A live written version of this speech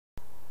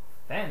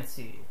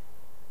Fantasy.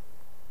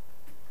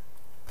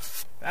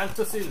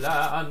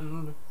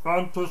 Fantasyland.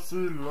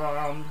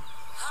 Fantasyland.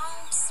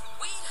 Home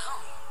sweet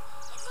home.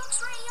 It looks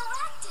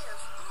radioactive.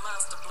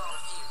 Must have blown a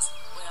fuse.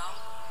 Well,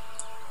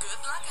 good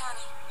luck,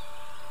 honey.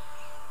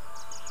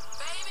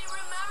 Baby,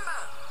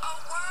 remember, a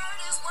word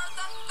is worth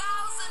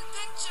 1,000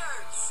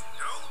 pictures.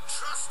 Don't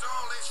trust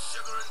all this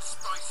sugar and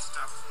spice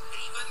stuff.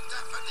 Even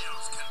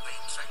daffodils can be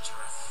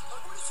treacherous. I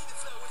want to see the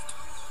flowers,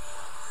 too.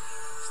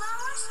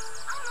 Flowers?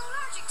 I'm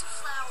allergic to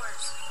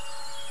flowers.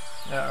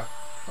 Yeah.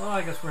 Well,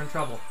 I guess we're in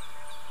trouble.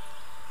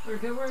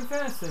 Okay, we're in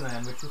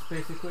Fantasyland, which is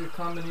basically a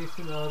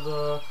combination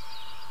of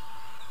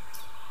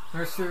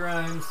nursery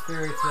rhymes,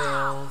 fairy tales.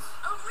 Wow,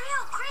 a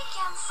real Greek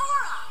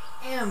amphora.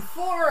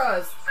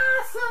 Amphoras!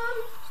 Awesome!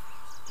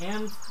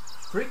 And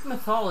Greek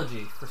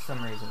mythology, for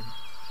some reason.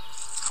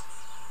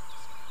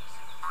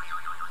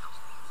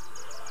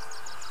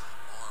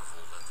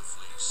 Marveled at the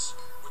fleece,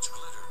 which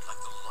glittered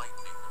like the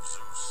lightning of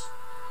Zeus.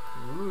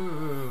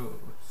 Ooh.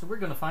 So we're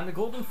gonna find the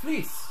golden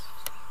fleece.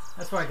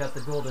 That's why I got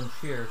the golden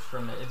shears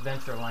from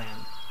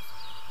Adventureland.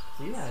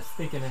 See, I was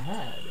thinking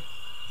ahead.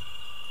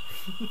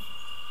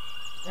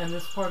 And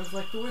this part is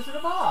like the Wizard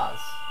of Oz.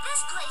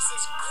 This place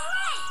is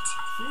great.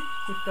 See,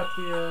 we've got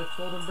the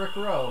golden brick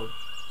road.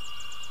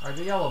 Or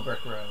the yellow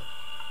brick road.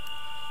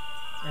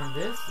 And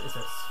this is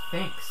a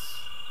Sphinx.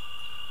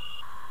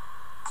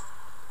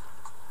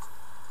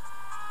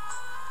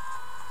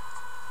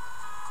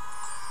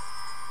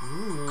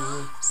 Ooh.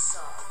 I'm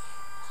sorry.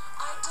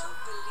 I don't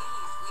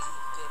believe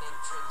we've been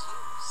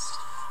introduced.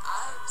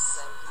 I'm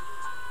Celine.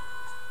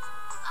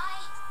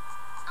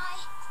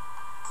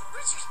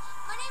 Richard.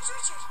 My name's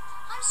Richard.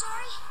 I'm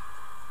sorry.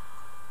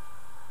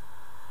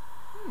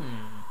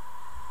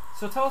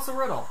 So tell us a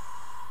riddle.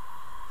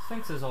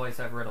 Sphinxes always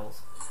have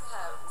riddles. You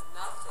have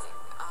nothing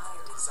I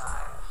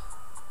desire.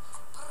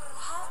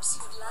 Perhaps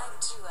you'd like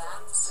to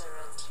answer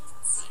a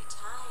teensy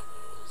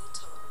tiny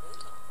little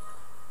riddle.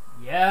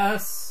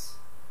 Yes.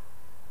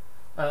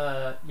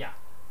 Yeah.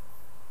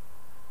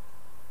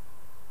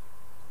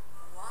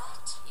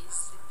 What is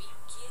the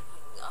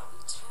beginning of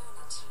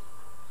eternity,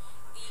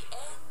 the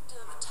end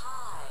of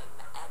time,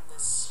 and the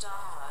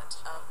start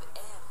of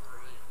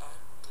every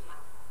ending?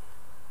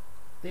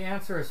 The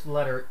answer is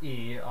letter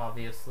E,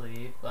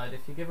 obviously, but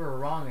if you give her a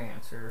wrong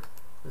answer,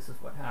 this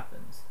is what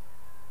happens.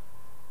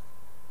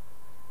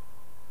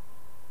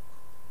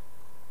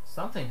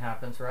 Something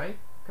happens, right?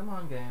 Come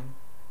on, game.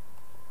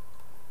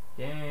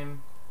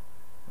 Game.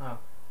 Oh.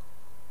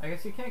 I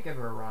guess you can't give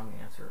her a wrong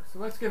answer. So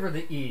let's give her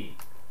the E.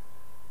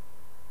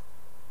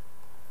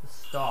 The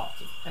start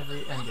of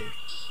every ending. E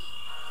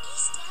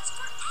stands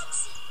for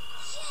exit.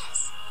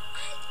 Yes,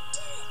 I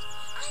did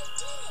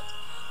it.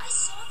 I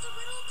solved the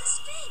riddle of the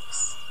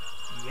Sphinx.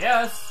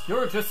 Yes,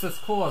 you're just as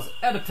cool as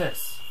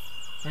Oedipus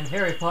in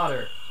Harry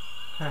Potter.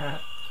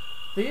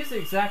 They use the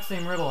exact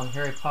same riddle in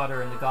Harry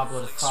Potter and the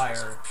Goblet of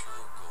Fire.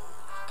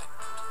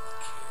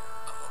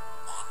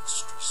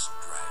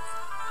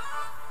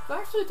 I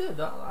actually did.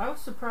 I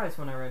was surprised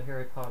when I read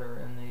Harry Potter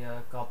and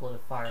the Goblet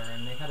of Fire,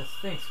 and they had a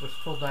Sphinx which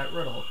told that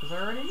riddle, because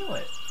I already knew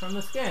it from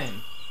this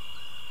game.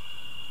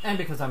 And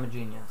because I'm a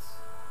genius.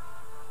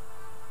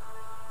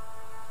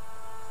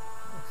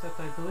 Except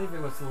I believe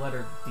it was the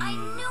letter D. I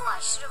knew I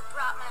should have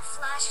brought my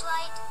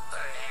flashlight.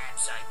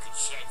 Perhaps I could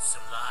shed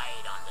some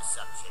light on the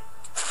subject.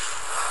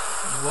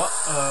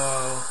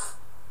 Whoa.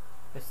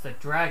 It's the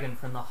dragon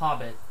from The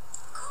Hobbit.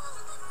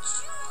 Golden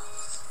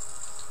jewels.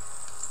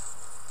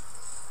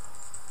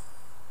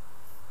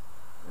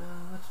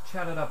 Let's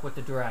chat it up with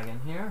the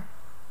dragon here.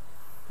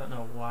 Don't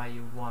know why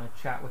you want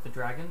to chat with the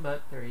dragon,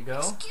 but there you go.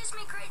 Excuse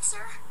me, great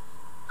sir.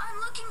 I'm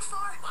looking for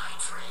My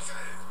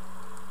treasure.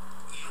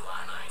 You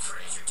are my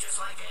treasure just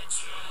like that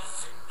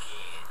Jason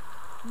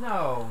kid.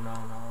 No.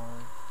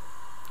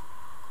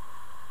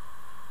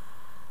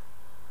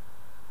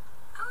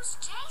 Who's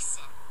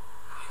Jason?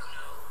 You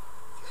know,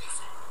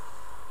 Jason.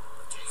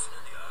 Jason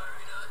and the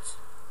Argonauts.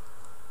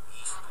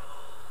 He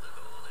stole the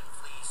golden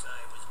fleece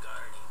I was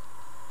guarding.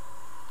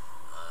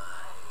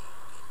 I've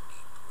been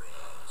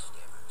depressed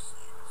ever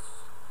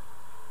since.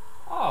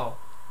 Oh,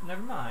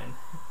 never mind.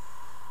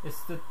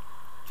 It's the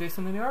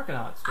Jason and the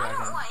Argonauts I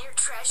dragon. don't want your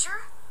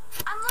treasure.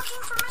 I'm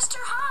looking for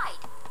Mr.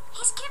 Hyde.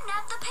 He's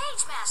kidnapped the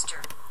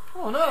Pagemaster.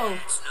 Oh no!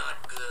 That's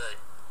not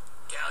good.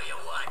 Tell you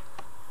what.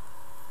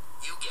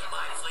 You get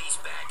my fleece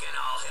back and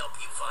I'll help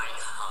you find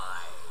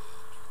Hyde.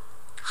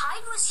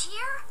 Hyde was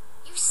here?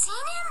 You've seen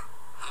him?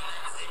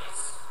 Have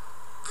this.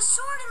 The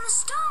sword and the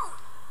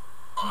stone.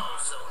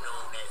 Also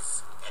known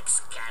as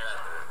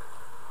Excalibur.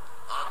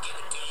 I'll give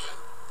it to you.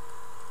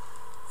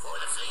 For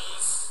the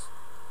fleece.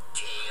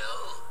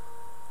 Deal.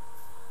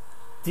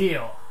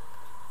 Deal.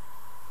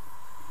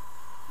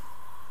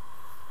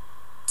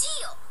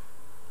 Deal.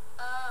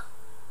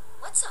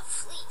 What's a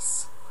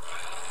fleece?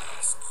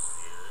 Ask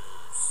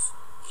Zeus.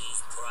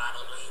 He's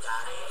probably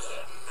got it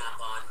hidden up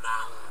on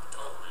Mount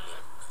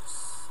Olympus.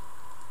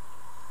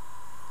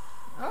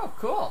 Oh,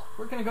 cool.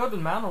 We're gonna go to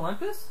Mount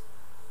Olympus?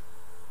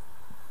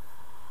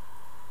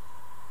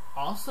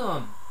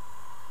 Awesome.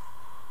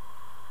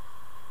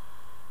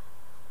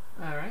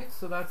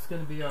 so that's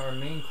going to be our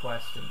main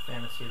quest in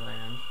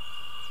Fantasyland.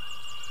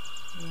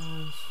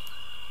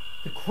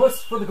 The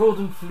quest for the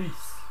Golden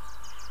Fleece.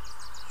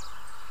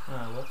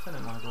 Whoops, I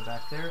didn't want to go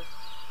back there.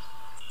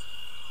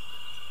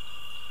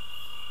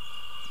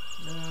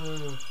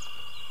 No,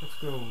 let's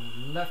go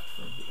left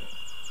from here.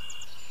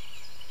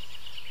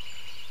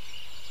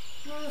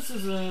 Well, this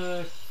is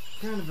a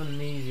kind of a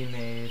mazy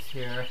maze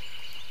here.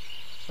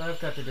 So I've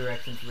got the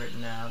directions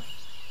written out.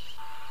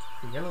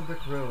 The Yellow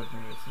Brick Road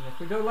maze. And if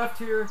we go left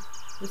here,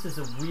 this is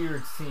a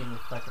weird scene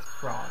with like a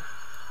frog.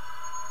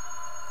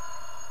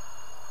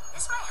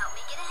 This might help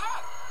me get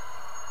ahead.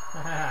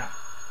 Haha.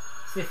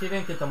 See, if you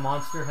didn't get the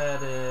monster head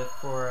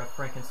for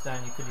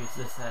Frankenstein, you could use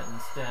this head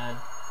instead.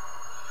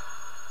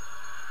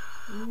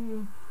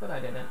 But I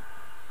didn't.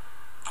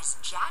 As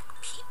Jack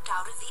peeped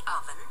out of the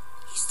oven,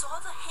 he saw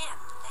the hen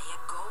lay a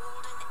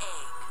golden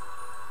egg.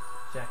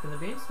 Jack and the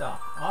Beanstalk.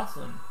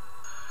 Awesome.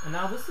 And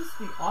now this is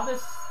the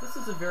oddest, this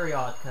is a very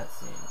odd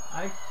cutscene.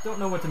 I don't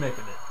know what to make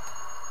of it.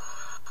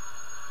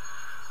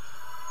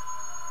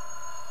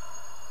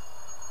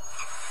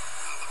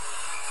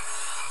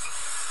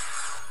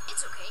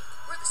 It's okay,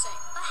 we're the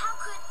same. But how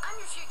could I'm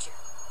your future?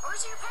 Or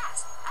is it your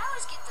past? I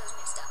always get those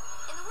mixed up.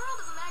 In the world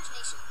of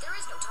imagination, there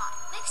is no time.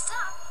 Mixed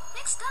up?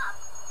 Mixed up?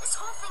 This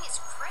whole thing is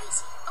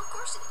crazy. Of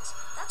course it is.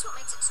 That's what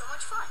makes it so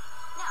much fun.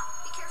 Now,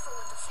 be careful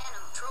with the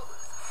Phantom Troll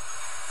Booth.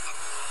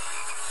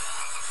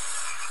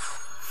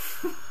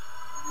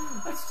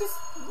 That's just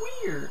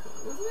weird,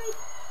 isn't it?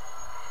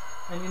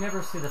 And you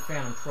never see the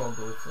Phantom Troll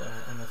Booth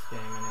in this game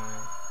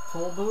anyway.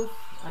 Troll Booth,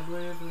 I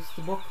believe, is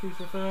the book he's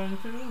referring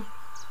to.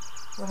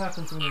 What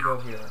happens when you go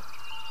here?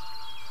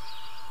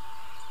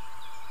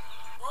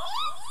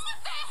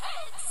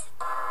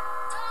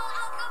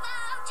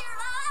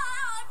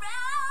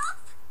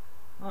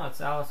 Oh,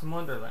 it's Alice in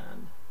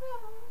Wonderland.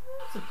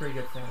 That's a pretty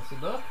good fantasy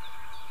book.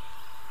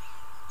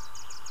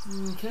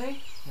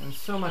 Okay, and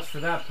so much for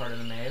that part of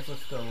the maze.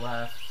 Let's go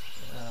left.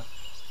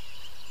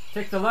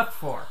 Take the left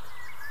fork.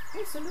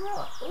 Hey,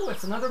 Cinderella. Oh,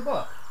 it's another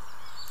book.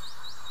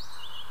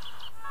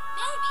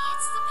 Maybe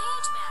it's the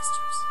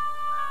Pagemasters.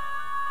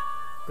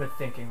 Good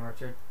thinking,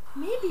 Richard.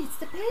 Maybe it's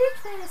the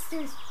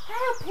Pagemasters.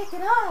 I'll pick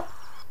it up.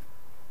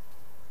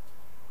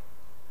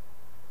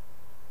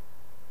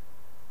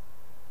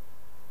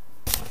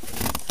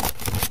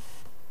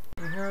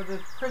 And here are the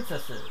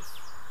princesses.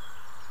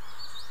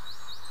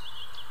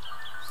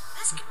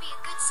 This could be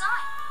a good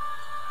sign.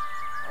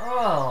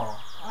 Oh,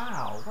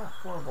 wow, what a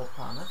horrible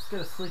pun. Let's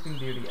get a Sleeping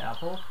Beauty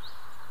apple.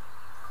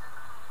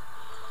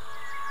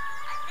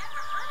 I've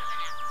never heard of an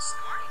apple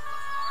snorting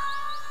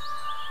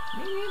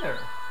before. Me neither.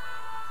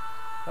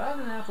 But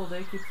an apple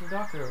day keeps the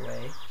doctor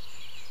away.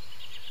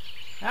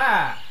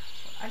 Ah!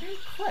 I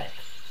didn't click.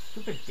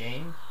 Stupid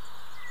game.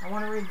 I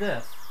want to read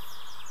this.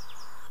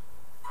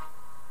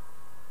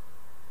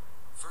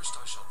 First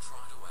I shall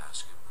try to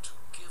ask him to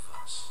give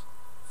us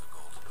the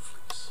golden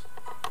fleece.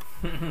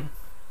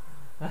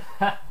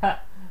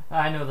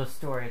 I know the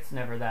story. It's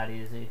never that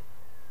easy.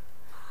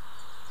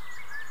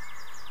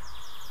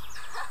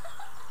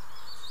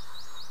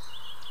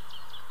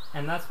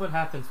 And that's what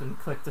happens when you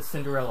click the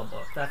Cinderella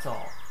book. That's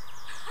all.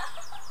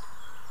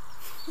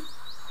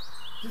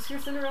 Just hear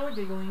Cinderella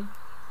giggling.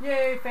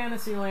 Yay,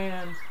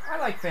 Fantasyland! I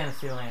like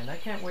Fantasyland. I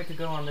can't wait to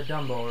go on the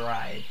Dumbo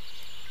ride.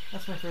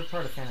 That's my favorite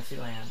part of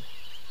Fantasyland.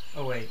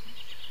 Oh wait.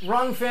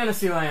 Wrong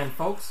Fantasyland,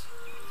 folks!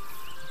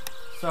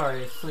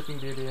 Sorry, Sleeping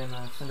Beauty and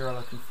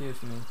Cinderella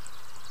confused me.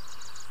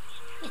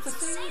 It's a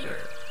satyr.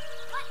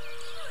 What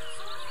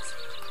beautiful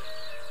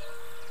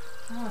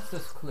music. What's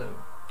this clue?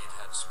 It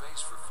had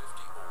space for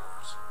 50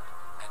 oars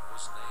and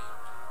was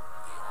named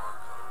the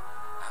Argo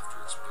after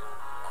its builder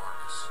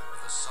Argus,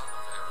 the son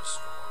of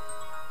Aristor.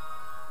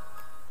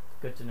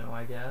 Good to know,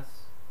 I guess.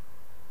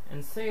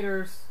 And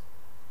satyrs,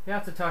 you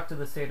have to talk to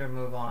the satyr to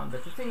move on.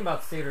 But the thing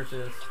about satyrs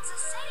is, It's a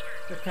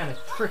satyr. they're kind of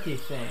tricky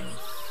things.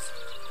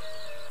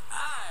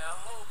 I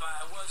hope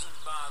I wasn't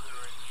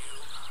bothering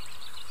you.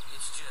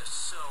 It's just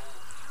so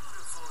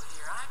beautiful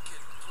here. I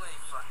could play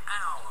for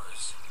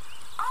hours.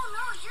 Oh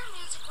no, your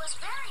music was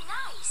very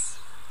nice.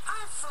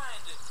 I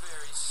find it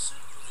very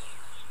soothing.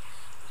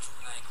 Would you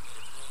like me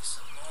to play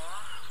some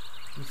more?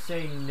 You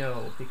say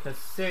no, because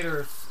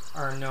satyrs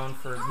are known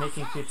for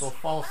making people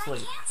fall But I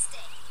asleep. can't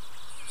stay.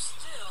 You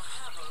still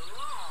have a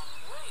long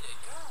way to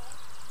go.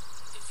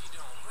 If you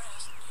don't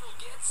rest, you'll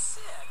get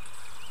sick.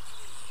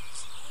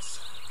 Please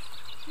listen.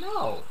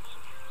 No.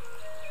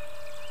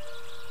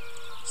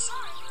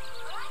 Sorry,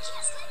 but I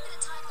can't sleep at a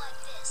time like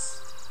this.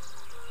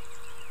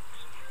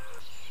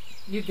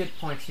 You'd get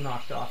points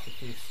knocked off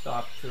if you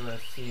stopped to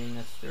see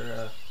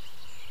Mr.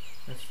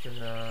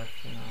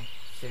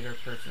 Satyr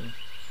person.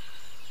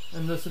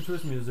 And listen to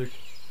his music.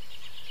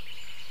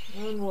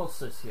 And what's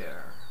this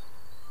here?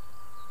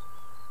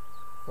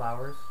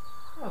 Flowers?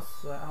 Oh,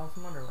 it's Alice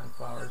in Wonderland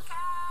flowers.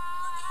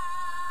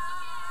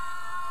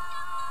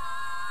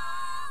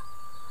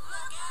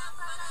 Look out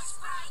for the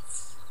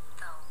sprites.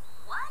 The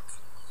what?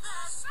 The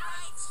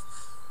sprites.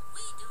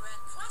 We do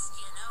request,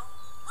 you know.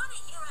 Want to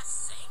hear us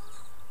sing?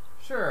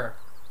 Sure.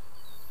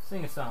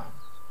 Sing a song.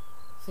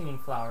 singing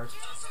flowers.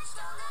 Jason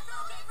stole